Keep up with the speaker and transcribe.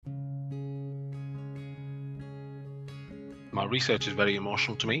My research is very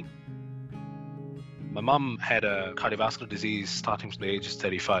emotional to me. My mum had a cardiovascular disease starting from the age of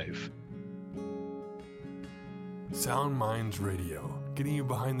 35. Sound Minds Radio, getting you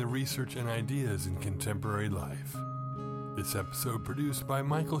behind the research and ideas in contemporary life. This episode produced by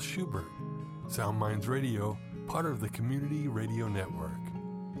Michael Schubert. Sound Minds Radio, part of the Community Radio Network.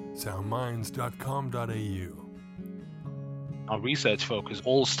 soundminds.com.au. Our research focus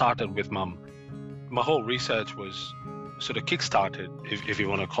all started with mum. My whole research was sort of kick-started, if you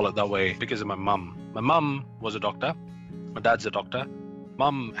want to call it that way, because of my mum. My mum was a doctor. My dad's a doctor.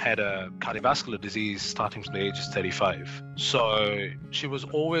 Mum had a cardiovascular disease starting from the age of 35. So she was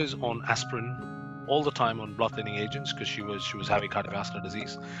always on aspirin, all the time on blood thinning agents, because she was having cardiovascular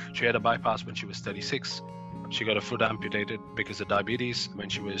disease. She had a bypass when she was 36. She got a foot amputated because of diabetes when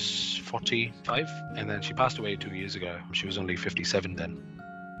she was 45, and then she passed away 2 years ago. She was only 57 then.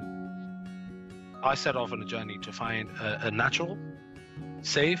 I set off on a journey to find a natural,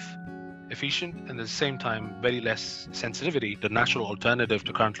 safe, efficient, and at the same time very less sensitivity, the natural alternative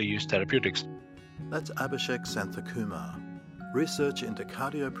to currently used therapeutics. That's Abishek Santhakumar, research into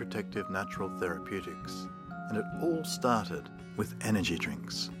cardioprotective natural therapeutics. And it all started with energy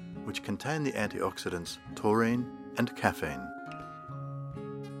drinks, which contain the antioxidants taurine and caffeine.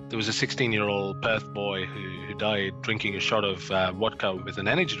 There was a 16-year-old Perth boy who died drinking a shot of vodka with an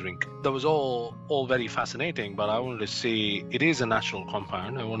energy drink. That was all very fascinating, but I wanted to see, it is a natural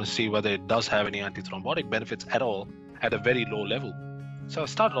compound. I want to see whether it does have any antithrombotic benefits at all at a very low level. So I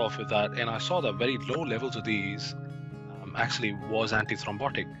started off with that, and I saw that very low levels of these actually was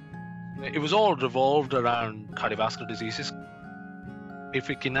antithrombotic. It was all revolved around cardiovascular diseases. If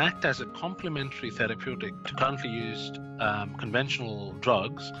it can act as a complementary therapeutic to currently used conventional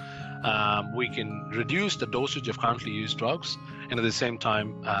drugs, we can reduce the dosage of currently used drugs and at the same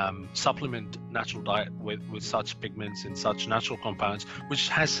time supplement natural diet with such pigments and such natural compounds, which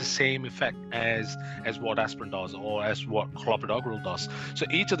has the same effect as what aspirin does or as what clopidogrel does. So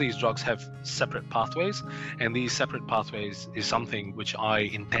each of these drugs have separate pathways, and these separate pathways is something which I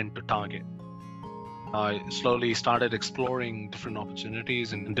intend to target. I slowly started exploring different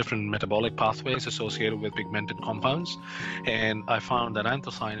opportunities and different metabolic pathways associated with pigmented compounds, and I found that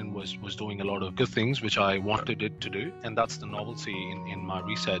anthocyanin was doing a lot of good things which I wanted it to do, and that's the novelty in my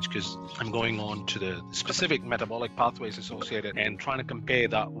research, because I'm going on to the specific metabolic pathways associated and trying to compare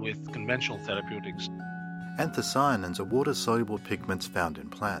that with conventional therapeutics. Anthocyanins are water-soluble pigments found in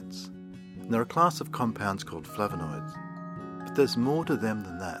plants, and they're a class of compounds called flavonoids. But there's more to them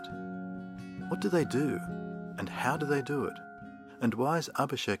than that. What do they do? And how do they do it? And why is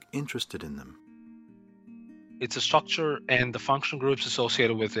Abishek interested in them? It's a structure and the function groups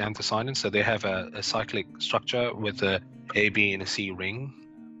associated with the anthocyanins. So they have a cyclic structure with a A, B, and a C ring.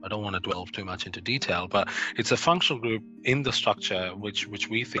 I don't want to delve too much into detail, but it's a functional group in the structure which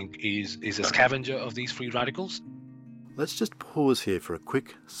we think is a scavenger of these free radicals. Let's just pause here for a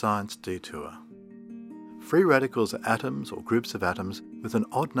quick science detour. Free radicals are atoms or groups of atoms with an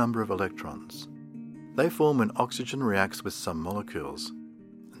odd number of electrons. They form when oxygen reacts with some molecules,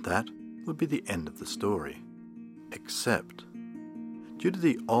 and that would be the end of the story. Except, due to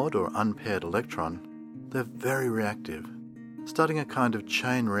the odd or unpaired electron, they're very reactive, starting a kind of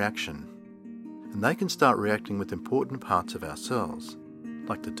chain reaction, and they can start reacting with important parts of our cells,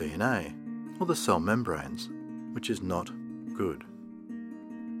 like the DNA or the cell membranes, which is not good.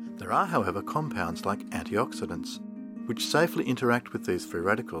 There are, however, compounds like antioxidants, which safely interact with these free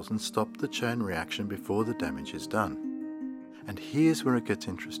radicals and stop the chain reaction before the damage is done. And here's where it gets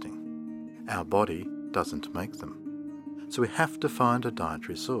interesting. Our body doesn't make them, so we have to find a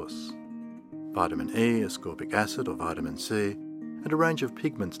dietary source. Vitamin E, ascorbic acid or vitamin C, and a range of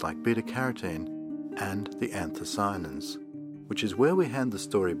pigments like beta-carotene and the anthocyanins, which is where we hand the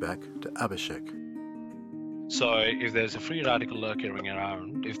story back to Abishek. So if there's a free radical lurking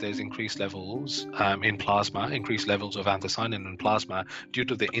around, if there's increased levels in plasma, increased levels of anthocyanin in plasma due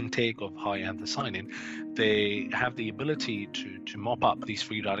to the intake of high anthocyanin, they have the ability to mop up these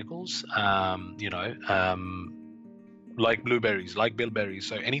free radicals, like blueberries, like bilberries.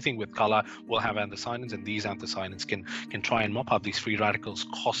 So anything with color will have anthocyanins, and these anthocyanins can try and mop up these free radicals,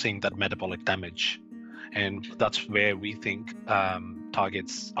 causing that metabolic damage. And that's where we think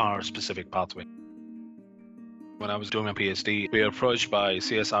targets our specific pathway. When I was doing my PhD, we were approached by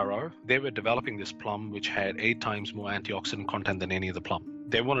CSIRO. They were developing this plum which had 8 times more antioxidant content than any other plum.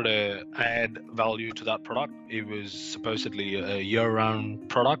 They wanted to add value to that product. It was supposedly a year-round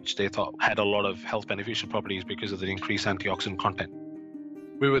product. They thought had a lot of health beneficial properties because of the increased antioxidant content.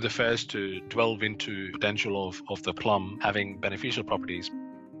 We were the first to delve into the potential of the plum having beneficial properties.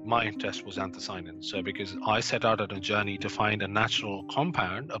 my interest was anthocyanin. So because I set out on a journey to find a natural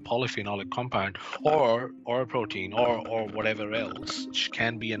compound, a polyphenolic compound, or a protein, or whatever else, which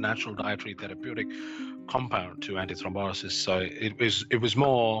can be a natural dietary therapeutic compound to antithrombosis. So it was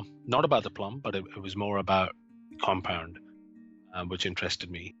more not about the plum, but it was more about compound, which interested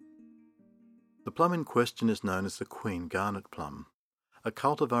me. The plum in question is known as the Queen Garnet plum, a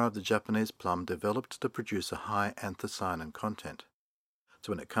cultivar of the Japanese plum developed to produce a high anthocyanin content.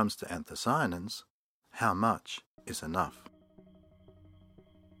 So when it comes to anthocyanins, how much is enough?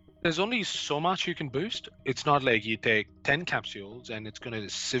 There's only so much you can boost. It's not like you take 10 capsules and it's going to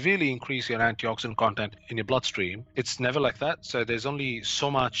severely increase your antioxidant content in your bloodstream. It's never like that. So there's only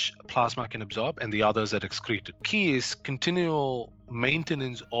so much plasma can absorb and the others are excreted. Key is continual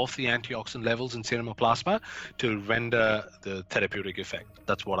maintenance of the antioxidant levels in serum or plasma to render the therapeutic effect.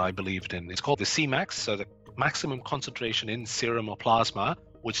 That's what I believed in. It's called the Cmax, so the maximum concentration in serum or plasma,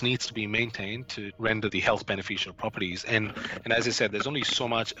 which needs to be maintained to render the health beneficial properties. And as I said, there's only so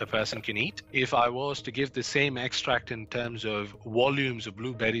much a person can eat. If I was to give the same extract in terms of volumes of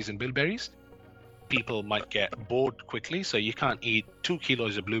blueberries and bilberries, people might get bored quickly. So you can't eat 2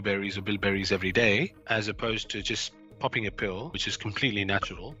 kilos of blueberries or bilberries every day, as opposed to just popping a pill, which is completely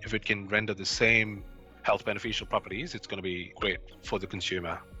natural. If it can render the same health beneficial properties, it's going to be great for the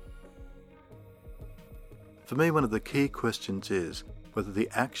consumer. For me, one of the key questions is whether the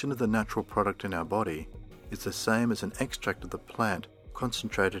action of the natural product in our body is the same as an extract of the plant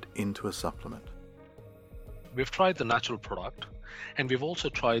concentrated into a supplement. We've tried the natural product and we've also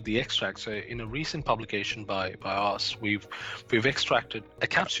tried the extract. So in a recent publication by us, we've extracted a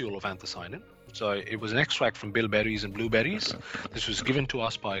capsule of anthocyanin. So it was an extract from bilberries and blueberries. This was given to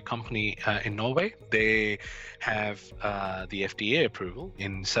us by a company in Norway. They have the FDA approval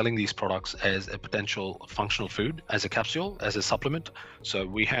in selling these products as a potential functional food, as a capsule, as a supplement. So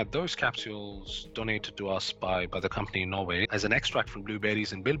we had those capsules donated to us by the company in Norway as an extract from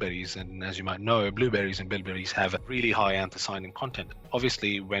blueberries and bilberries. And as you might know, blueberries and bilberries have a really high anthocyanin content.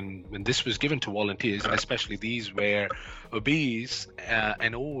 Obviously, when this was given to volunteers, and especially these were obese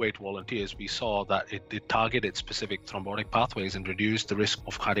and overweight volunteers, we saw that it targeted specific thrombotic pathways and reduced the risk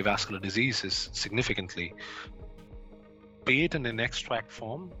of cardiovascular diseases significantly. Be it in an extract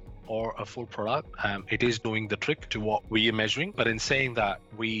form or a full product, it is doing the trick to what we are measuring. But in saying that,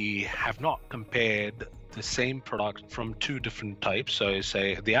 we have not compared the same product from two different types. So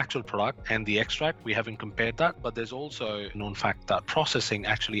say the actual product and the extract, we haven't compared that, but there's also a known fact that processing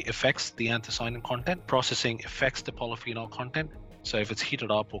actually affects the anthocyanin content. Processing affects the polyphenol content. So if it's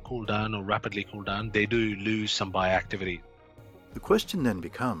heated up or cooled down or rapidly cooled down, they do lose some bioactivity. The question then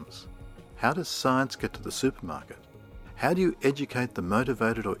becomes, how does science get to the supermarket? How do you educate the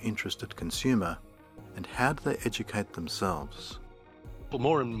motivated or interested consumer, and how do they educate themselves?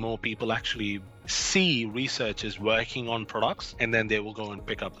 More and more people actually see researchers working on products and then they will go and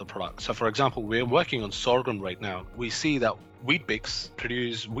pick up the product. So for example, we're working on sorghum right now. We see that Weet-Bix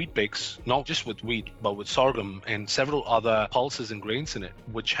produce Weet-Bix not just with wheat but with sorghum and several other pulses and grains in it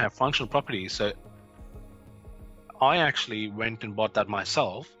which have functional properties. So I actually went and bought that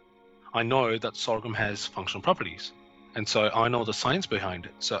myself. I know that sorghum has functional properties, and so I know the science behind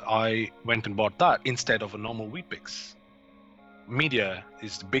it. So I went and bought that instead of a normal Weet-Bix. Media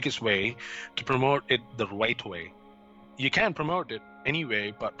is the biggest way to promote it the right way. You can promote it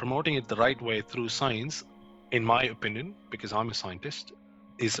anyway, but promoting it the right way through science, in my opinion, because I'm a scientist,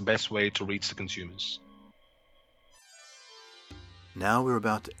 is the best way to reach the consumers. Now we're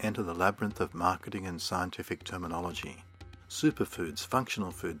about to enter the labyrinth of marketing and scientific terminology. Superfoods,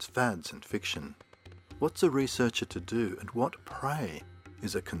 functional foods, fads and fiction. What's a researcher to do, and what, pray,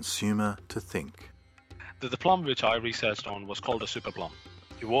 is a consumer to think? The plum which I researched on was called a super plum.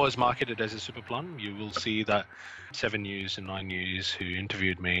 It was marketed as a super plum. You will see that 7 News and 9 News who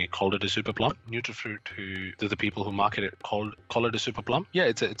interviewed me called it a super plum. Nutrifruit, who the people who market it call it a super plum. Yeah,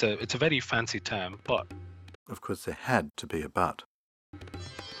 it's a very fancy term, but of course there had to be a but.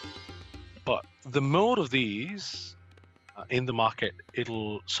 But the more of these in the market,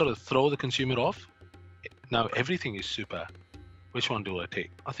 it'll sort of throw the consumer off. Now everything is super. Which one do I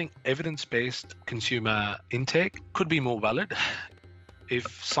take? I think evidence-based consumer intake could be more valid.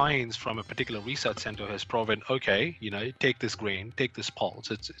 If science from a particular research center has proven, okay, take this grain, take this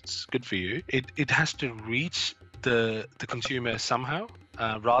pulse, it's good for you. It has to reach the consumer somehow,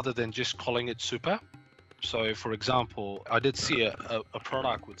 rather than just calling it super. So, for example, I did see a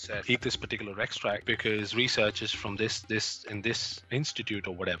product which said, eat this particular extract because researchers from this and this institute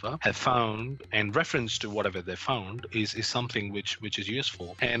or whatever have found, and reference to whatever they found is something which is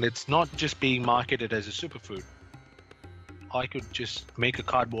useful. And it's not just being marketed as a superfood. I could just make a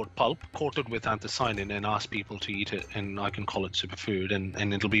cardboard pulp coated with anthocyanin and ask people to eat it, and I can call it superfood,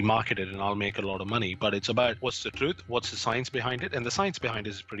 and it'll be marketed and I'll make a lot of money. But it's about what's the truth, what's the science behind it, and the science behind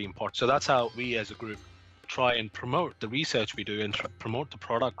it is pretty important. So that's how we as a group try and promote the research we do and promote the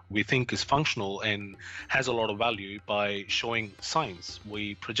product we think is functional and has a lot of value by showing science.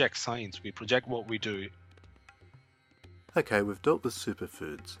 We project science, we project what we do. Okay, we've dealt with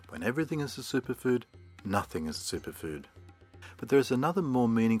superfoods. When everything is a superfood, nothing is a superfood. But there is another more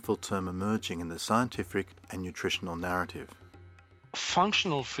meaningful term emerging in the scientific and nutritional narrative.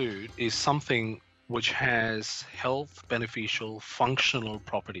 Functional food is something which has health beneficial functional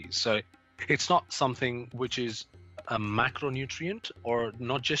properties. So it's not something which is a macronutrient or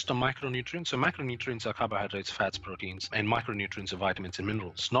not just a micronutrient. So macronutrients are carbohydrates, fats, proteins, and micronutrients are vitamins and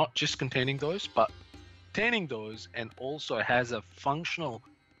minerals. Not just containing those, but containing those, and also has a functional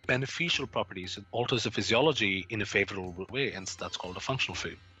beneficial properties. It alters the physiology in a favorable way, and that's called a functional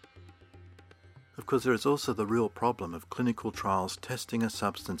food. Of course, there is also the real problem of clinical trials testing a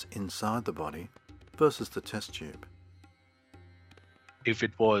substance inside the body versus the test tube. If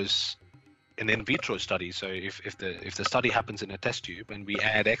it was an in vitro study, so if the study happens in a test tube and we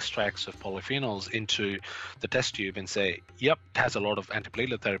add extracts of polyphenols into the test tube and say, yep, it has a lot of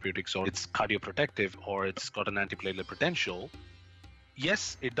antiplatelet therapeutics, or it's cardioprotective, or it's got an antiplatelet potential,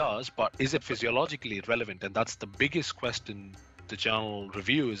 yes, it does, but is it physiologically relevant? And that's the biggest question the journal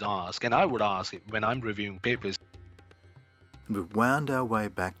reviewers ask, and I would ask it when I'm reviewing papers. We've wound our way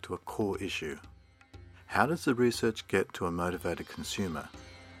back to a core issue. How does the research get to a motivated consumer?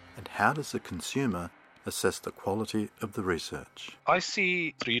 And how does the consumer assess the quality of the research? I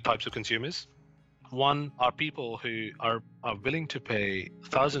see three types of consumers. One are people who are willing to pay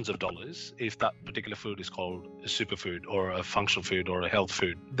thousands of dollars if that particular food is called a superfood or a functional food or a health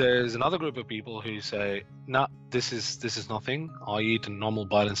food. There's another group of people who say, nah, this is nothing. I eat a normal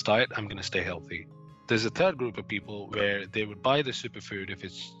balanced diet. I'm going to stay healthy. There's a third group of people where they would buy the superfood if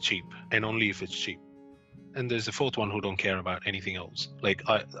it's cheap, and only if it's cheap. And there's a fourth one who don't care about anything else.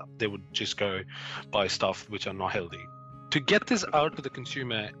 They would just go buy stuff which are not healthy. To get this out to the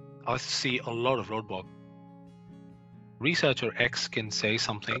consumer, I see a lot of roadblock. Researcher X can say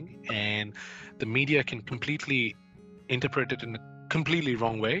something and the media can completely interpret it in a completely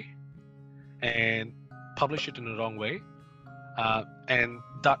wrong way and publish it in a wrong way. And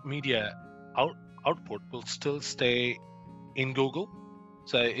that media output will still stay in Google.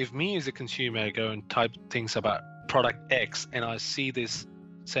 So if me as a consumer go and type things about product X and I see this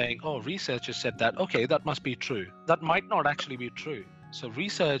saying, oh, researchers said that, okay, that must be true. That might not actually be true. So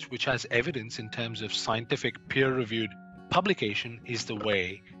research which has evidence in terms of scientific peer-reviewed publication is the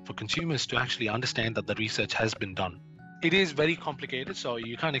way for consumers to actually understand that the research has been done. It is very complicated, so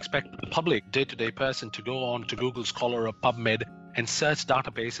you can't expect the public day-to-day person to go on to Google Scholar or PubMed and search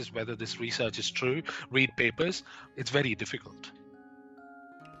databases whether this research is true, read papers. It's very difficult.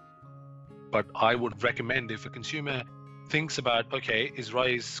 But I would recommend if a consumer thinks about, okay, is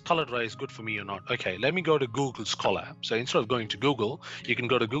colored rice good for me or not? Okay, let me go to Google Scholar. So instead of going to Google, you can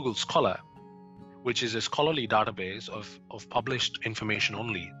go to Google Scholar, which is a scholarly database of published information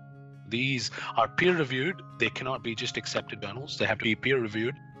only. These are peer-reviewed. They cannot be just accepted journals. They have to be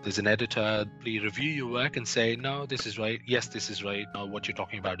peer-reviewed. There's an editor, they review your work and say, no, this is right. Yes, this is right. No, what you're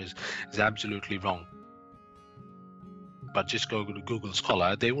talking about is absolutely wrong. But just go to Google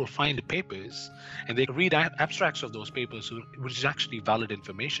Scholar, they will find papers and they read abstracts of those papers, which is actually valid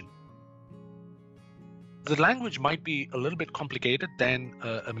information. The language might be a little bit complicated than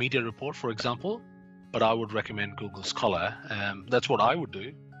a media report, for example, but I would recommend Google Scholar. That's what I would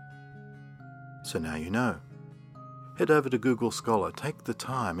do. So now you know. Head over to Google Scholar, take the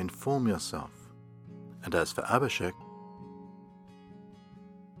time, inform yourself. And as for Abishek,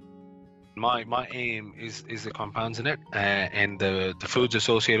 My aim is the compounds in it and the foods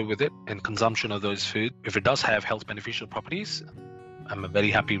associated with it and consumption of those foods. If it does have health beneficial properties, I'm a very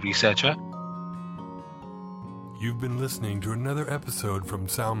happy researcher. You've been listening to another episode from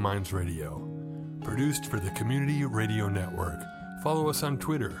Sound Minds Radio, produced for the Community Radio Network. Follow us on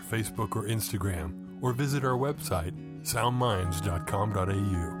Twitter, Facebook, or Instagram, or visit our website,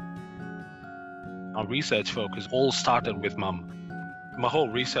 soundminds.com.au. Our research focus all started with Mum. My whole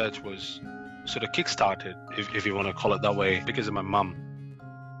research was sort of kick-started, if you want to call it that way, because of my mum.